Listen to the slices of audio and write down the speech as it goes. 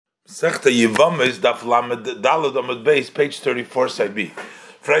Sechta Yivamis Daf Lamed Daled Amud Beis, page 34, side B.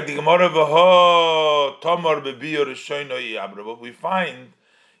 Frag the Gemara v'ho Tomar bebiyor Rishono Yabra. What we find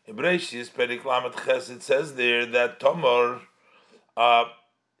in Bereshis Perik Lamed Ches, it says there that Tomar,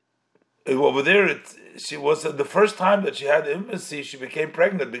 over there, she was the first time that she had intimacy. She became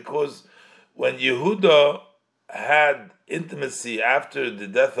pregnant because when Yehuda had intimacy after the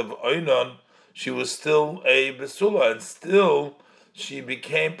death of Oinon, she was still a Besula, and still she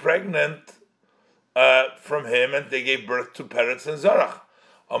became pregnant from him, and they gave birth to Peretz and Zarach.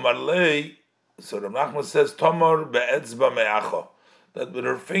 Amar Lei, so Rav Nachman says, Tomar be'etzba me'acha, that with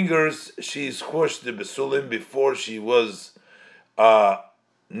her fingers she squashed the Besulim before she was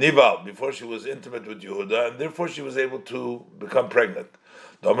Nival, before she was intimate with Yehuda, and therefore she was able to become pregnant.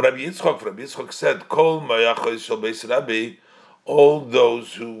 Rabbi Yitzchok said, Kol ma'acha shel beis Rabbi, all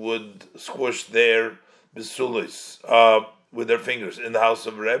those who would squish their Besulis with their fingers in the house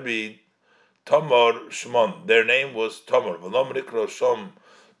of Rabbi Tomar Shimon. Their name was Tomar. V'lo nikro Shom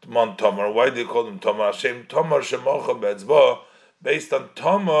Mon Tomar. Why do they call them Tomar? Hashem Tomar Shemocha Be'etzba, based on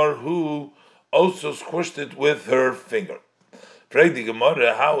Tomar, who also squished it with her finger. Frag the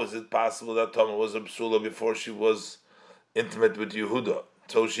Gemara, how is it possible that Tomar was a Psula before she was intimate with Yehuda?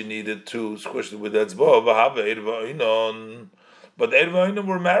 So she needed to squish it with Etzba. But Eir v'Oinon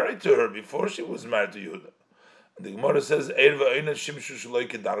were married to her before she was married to Yehuda. The Gemara says,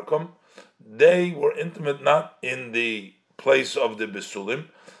 they were intimate not in the place of the Besulim,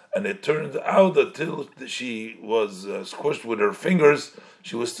 and it turned out that till she was squished with her fingers,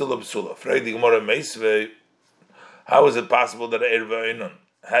 she was still a Besula. How is it possible that Eir v'Oinon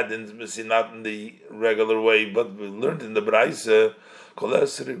had intimacy not in the regular way, but we learned in the Braise,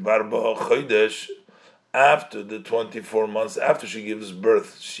 after the 24 months, after she gives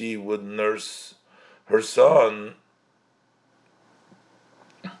birth, she would nurse her son.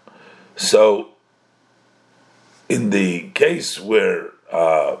 So, in the case where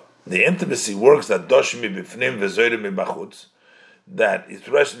the intimacy works, that doshmi b'fnim v'zoyre b'chutz, that he's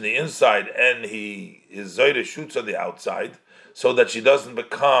fresh in the inside and his zoyre shoots on the outside, so that she doesn't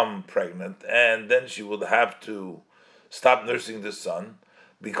become pregnant, and then she would have to stop nursing the son,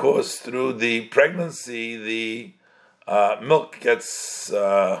 because through the pregnancy the milk gets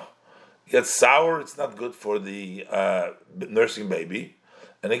sour. It's not good for the nursing baby,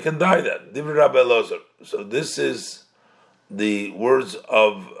 and it can die then. So this is the words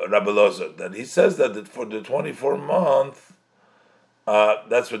of Rabbi Elazar, that he says that for the 24 month,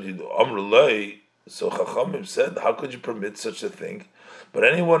 that's what you do. Amrullah. So Chachamim said, how could you permit such a thing? But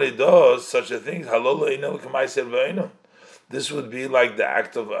anyone who does such a thing, this would be like the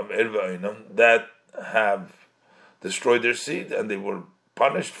act of Eir v'Oinon that have destroyed their seed, and they were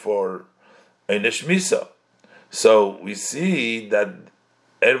punished for Einesh Misa. So we see that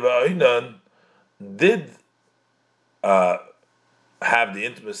Eir v'Oinon did have the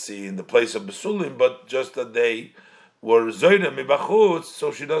intimacy in the place of Besulim, but just that they were Zoyre mibachutz,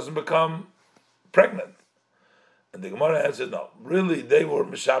 so she doesn't become pregnant. And the Gemara answered, no, really they were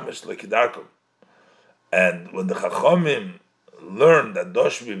Mishamish Lekidarkum. And when the Chachamim learned that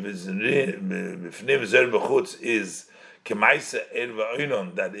Doshmi b'fnim zer b'chutz is kemaisa Eir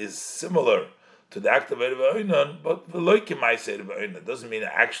v'Oinon, that is similar to the act of Eir v'Oinon, but v'loi kemaisa Eir v'Oinon, doesn't mean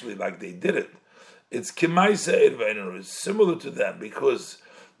actually like they did it. It's kemaisa Eir v'Oinon, it's similar to them, because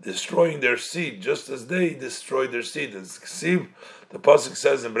destroying their seed, just as they destroyed their seed. As the pasuk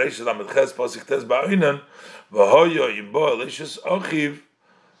says in Bereshit Lamed Ches, pasuk tes ba'Oinon, v'hoyo imbo Elishas Ochiv,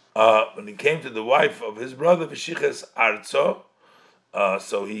 when he came to the wife of his brother, Vishiches Arzo,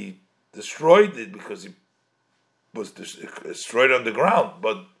 so he destroyed it because he was destroyed on the ground.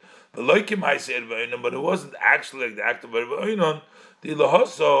 But the Loikim Ha'isei Eir v'Oinon, but it wasn't actually like the act of Eir v'Oinon. The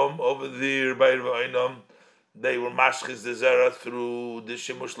Lahosom over there by Eir v'Oinon, they were mashchis the zera through the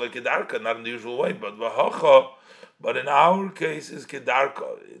shimush like kedarka, not in the usual way. But v'hocha, but in our case is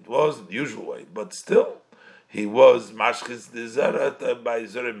kedarka. It was the usual way, but still he was mashchis the zera by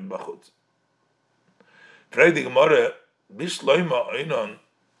zerim b'chutz. Frag the Gemara, bishloima Oinon.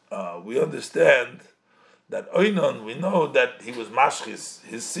 We understand that Oinon, we know that he was mashchis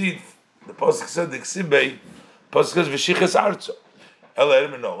his seed. The pasuk said the ksibei, pasuk says v'shiches arzo.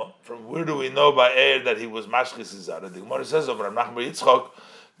 From where do we know by Eir that he was mashchis zara? The Gemara says of Rav Nachman Yitzchok,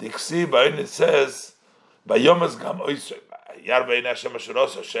 the ksibei, it says by yomas gam oisay yarbein Hashem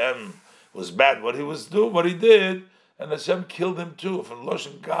asheros. Hashem was bad what he was doing, what he did, and Hashem killed him too. From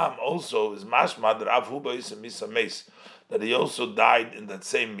Loshen Gam also is mashma that Av Huba is a misa meis, that he also died in that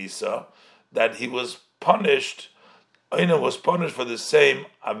same misa, that he was punished. Oina was punished for the same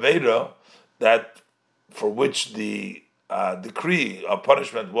avera that for which the decree of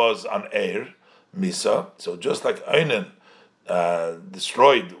punishment was on Eir, Misa. So just like Einan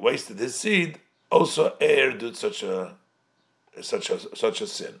wasted his seed, also Eir did such a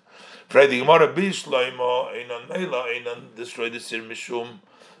sin. Fredi Gemara Bishloimo Einan Meila Einan destroyed the seed Mishum,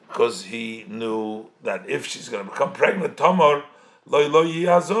 because he knew that if she's going to become pregnant, Tamar Lo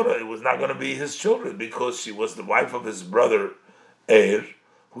Yihazora, it was not going to be his children, because she was the wife of his brother Eir,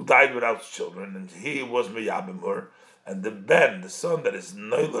 who died without children, and he was Meyabim her. And the son that is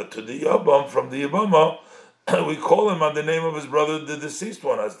Noila to the Yabam from the Yabama, we call him on the name of his brother, the deceased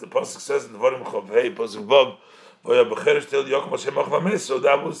one, as the pasuk says in the Varim Chavhei pasuk Vav.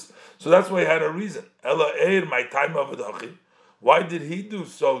 So that's why he had a reason. Ella Eir, my time of Adachi. Why did he do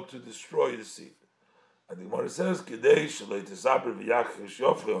so to destroy the seed? And the Gemara says, he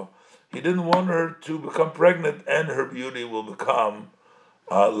didn't want her to become pregnant and her beauty will become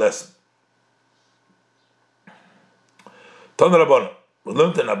lessened. We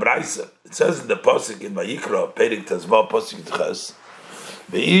learned in Abraisa, it says in the pasuk in Vayikra, Perik Tazva, pasuk Tches,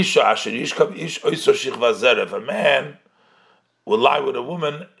 if a man will lie with a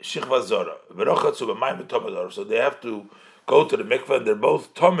woman, so they have to go to the mikveh, and they're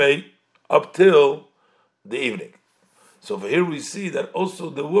both tomei up till the evening. So for here we see that also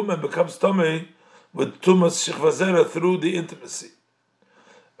the woman becomes tomei with tumas shichvazera through the intimacy.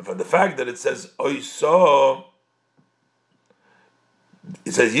 And from the fact that it says oiso,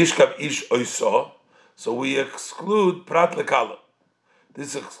 it says yishkav ish oiso, so we exclude prat lekala.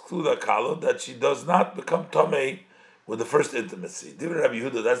 This excludes a kala that she does not become tomei with the first intimacy. Divra Rabbi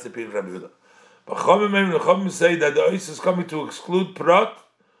Yehuda, that's the opinion of Rabbi Yehuda. But Chachamim say that the ois is coming to exclude prat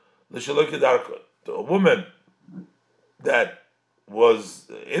l'shaloi kedarka. A woman that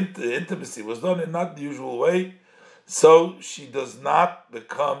was intimacy was done in not the usual way, so she does not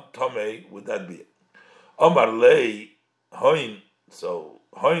become tomei with that being. Omar lei hoin. So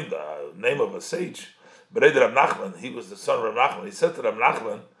hoin, the name of a sage, Bered Rab Nachman, he was the son of Rab Nachman. He said to Rab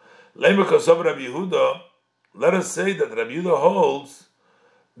Nachman, "Leimakas of Rabbi Yehuda, let us say that Rabbi Yehuda holds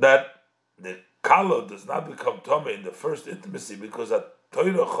that the kala does not become tomei in the first intimacy because at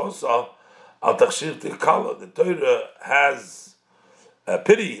Torah chosal al tachshir te kala. The Torah has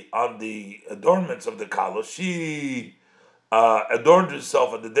pity on the adornments of the kala. She adorned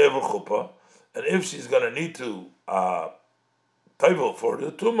herself on the day of her chuppah, and if she's going to need to taivel for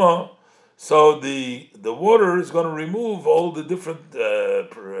the tumah, so the water is going to remove all the different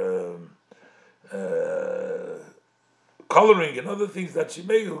coloring and other things that she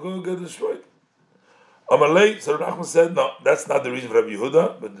made will go get destroyed. Amalei, so Rachman said, no, that's not the reason for Rabbi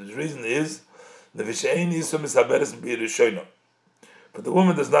Yehuda, but the reason is the vishain isum misaberes b'yirushoino. But the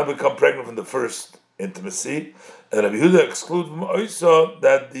woman does not become pregnant from the first intimacy, and Rabbi Yehuda excludes also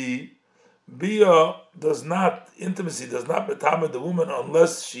that the bia intimacy does not betame the woman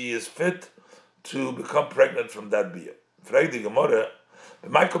unless she is fit to become pregnant from that bia.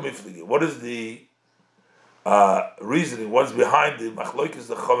 What is the reasoning? What's behind the machloikis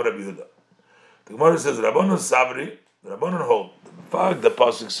the Chom Rabbi Yehuda? The Gemara says Rabbanon Sabri, Rabbanon hold. In fact, the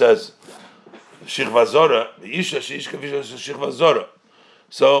pasuk says Shichva Zora, the Isha Shishka Shichva Zora.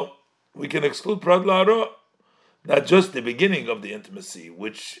 So we can exclude Prad La'ara, not just the beginning of the intimacy,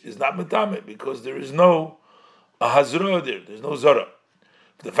 which is not metame, because there is no hazra there. There's no zora.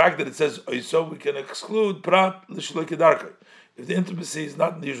 The fact that it says oiso, we can exclude prat l'shloi kedarka. If the intimacy is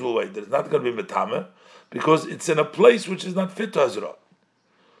not in the usual way, there's not going to be metame, because it's in a place which is not fit to hazra.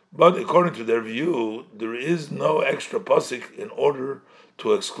 But according to their view, there is no extra pasuk in order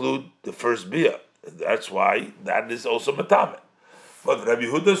to exclude the first bia. That's why that is also metame. But Rabbi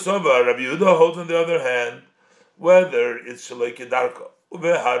Yehuda Sova, Rabbi Yehuda holds on the other hand, whether it's shaloi kedarka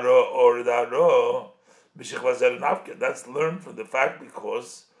uveharo or daro b'shechvazer nafke. That's learned from the fact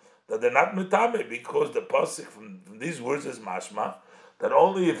because that they're not metame, because the pasuk from these words is mashma that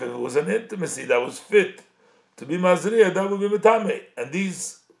only if it was an intimacy that was fit to be mazriya, that would be metame, and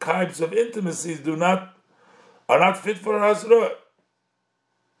these types of intimacies are not fit for hasra.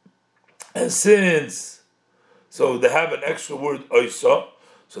 And since so they have an extra word oisa,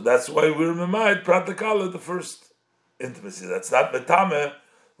 so that's why we're memayed pratakala the first intimacy. That's not metame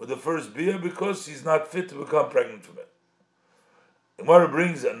with the first bia because she's not fit to become pregnant from it. Gemara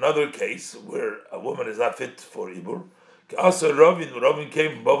brings another case where a woman is not fit for ibur. Also, Ravin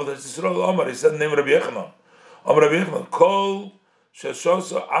came from Bava Yisrael. Omar, he said the name Rabbi Yechanan. Omar Rabbi Yechanan, Kol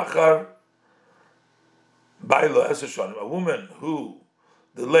Sheshosa Achar Bailo Eseshonim. A woman who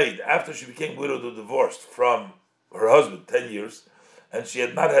delayed after she became widowed or divorced from her husband 10 years, and she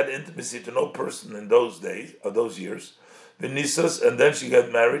had not had intimacy to no person in those years, Vinisas, and then she got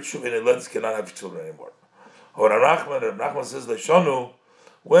married, Shuvin Elens cannot have children anymore. Or Rav Nachman says, Leshonu,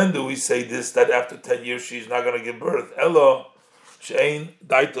 when do we say this, that after 10 years she's not going to give birth? Elo, she'ein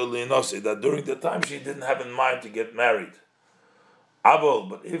daito li'nosi, that during the time she didn't have in mind to get married. Abol,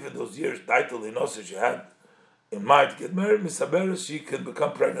 but if in those years, daito li'nosi, she had in mind to get married, misaberes, she could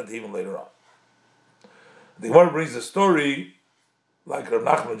become pregnant even later on. The Gemara brings a story, like Rav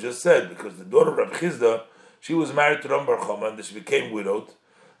Nachman just said, because the daughter of Rav Chizda, she was married to Ram Bar Chama, and she became widowed,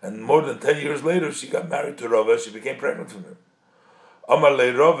 and more than 10 years later, she got married to Rava, she became pregnant from him. Amar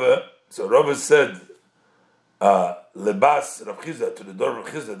le Rava, so Rava said, Lebas Rav Chizda, to the daughter of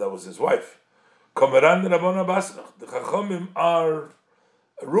Rav Chizda, that was his wife, Komeran Rabbana Basrach, the Chachamim are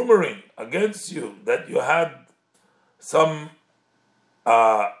rumoring against you that you had some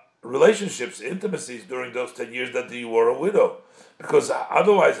relationships, intimacies during those 10 years that you were a widow. Because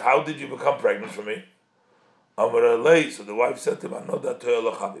otherwise, how did you become pregnant from me? Amar alei, so the wife said to him, I know that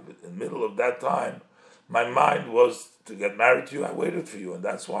but in the middle of that time, my mind was to get married to you, I waited for you, and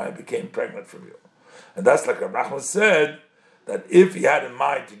that's why I became pregnant from you. And that's like Rav Nachman said, that if he had in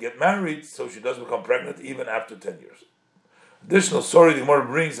mind to get married, so she does become pregnant even after 10 years. Additional story the Gemara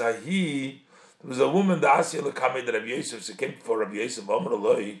brings, there was a woman, the Asya Lekame, the Rabbi Yosef, she came before Rabbi Yosef, Amar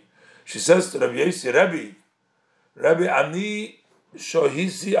alei, she says to Rabbi Yosef, Rabbi, Ani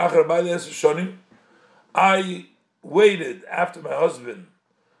shohisi achar ba'alei 10 shonim, I waited after my husband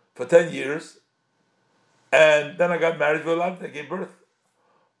for 10 years, and then I got married to I gave birth.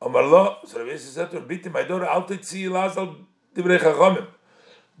 Amar lo, so Rabbi Yosef said to her, Biti, my daughter, al tetzi ilaz al divrei chachamim.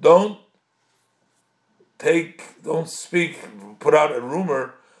 Don't speak, put out a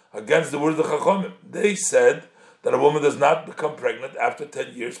rumor against the words of chachamim. They said that a woman does not become pregnant after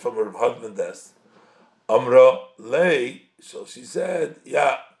 10 years from her husband's death. Amra lei, so she said,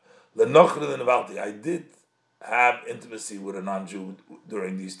 yeah, I did have intimacy with a non-Jew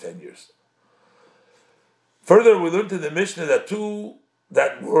during these 10 years. Further, we learned in the Mishnah that two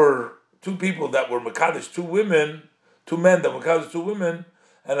people that were Mekadesh, two men that were Mekadesh two women,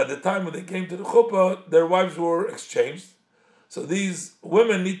 and at the time when they came to the chuppah, their wives were exchanged. So these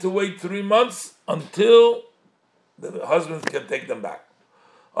women need to wait 3 months until the husbands can take them back.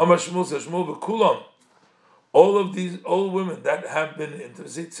 Amar Shmuel says, Shmuel v'kulam, all of these old women that have been in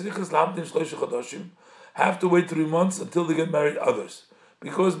intimacy have to wait 3 months until they get married others,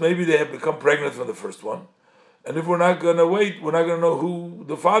 because maybe they have become pregnant from the first one, and if we're not going to wait, we're not going to know who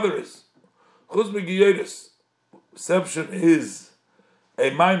the father is. Exception is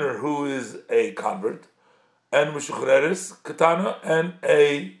a minor who is a convert, and Meshuchreres, Katana, and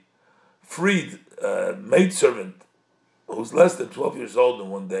a freed maidservant who's less than 12 years old in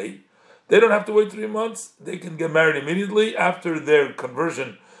one day. They don't have to wait 3 months. They can get married immediately after their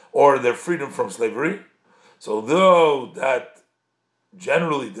conversion or their freedom from slavery. So though that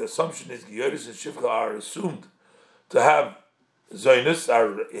generally the assumption is Giyoris and Shifcha are assumed to have Zionist,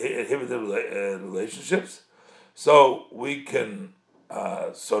 are inhibited relationships, so we can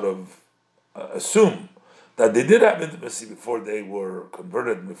assume that they did have intimacy before they were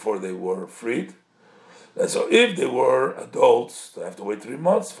converted, before they were freed. And so if they were adults, they have to wait 3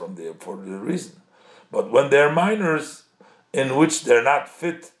 months for the reason. But when they're minors, in which they're not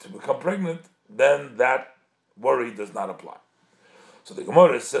fit to become pregnant, then that worry does not apply. So the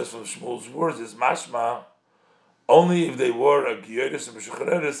Gemara says from Shmuel's words is mashma, only if they were a giyoris and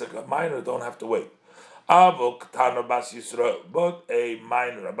meshucheres, like a minor, don't have to wait. Avo Ketana Bas Yisrael, but a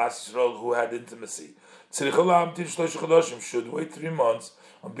minor, a Bas Yisrael who had intimacy, should wait 3 months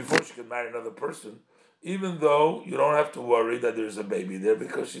before she can marry another person, even though you don't have to worry that there's a baby there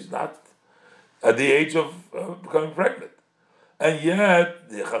because she's not at the age of becoming pregnant. And yet,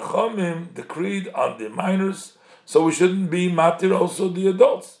 the Chachamim decreed on the minors, so we shouldn't be matir also the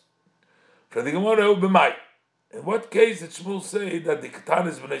adults. For the Gemara, in what case did Shmuel say that the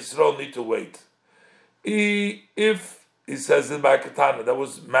Ketanis B'nai Yisrael need to wait? If he says in by Ketana that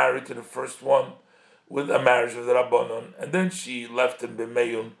was married to the first one with a marriage with the Rabbanon, and then she left him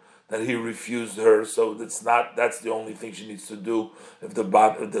b'meyun, that he refused her, so that's the only thing she needs to do. If the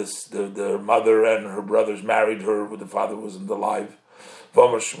mother and her brothers married her when the father wasn't alive.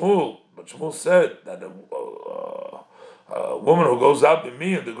 But Shmuel said that a woman who goes out with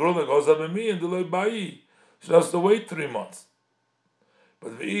me, and the girl that goes out with me, and the loy she has to wait 3 months.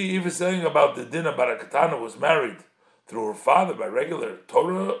 But if he's saying about the Dina Barakatana was married through her father by regular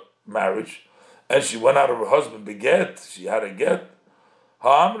Torah marriage, and she went out of her husband beget, she had a get.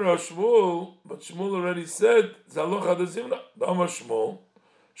 Ha'amra Shmuel, but Shmuel already said Zalocha Dezimna. Dama Shmuel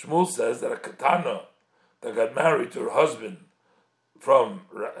says that a katana that got married to her husband from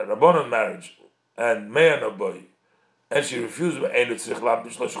Rabbanon marriage and Me'an Aboy and she refused,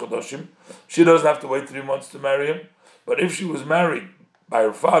 she doesn't have to wait 3 months to marry him. But if she was married by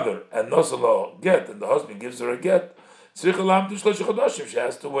her father and nosalo get, and the husband gives her a get, she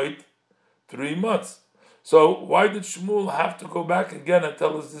has to wait 3 months. So why did Shmuel have to go back again and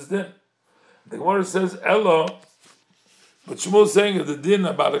tell us this din? The Gemara says, Elo, but Shmuel is saying is the din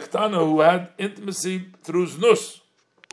about a ktana who had intimacy through znus.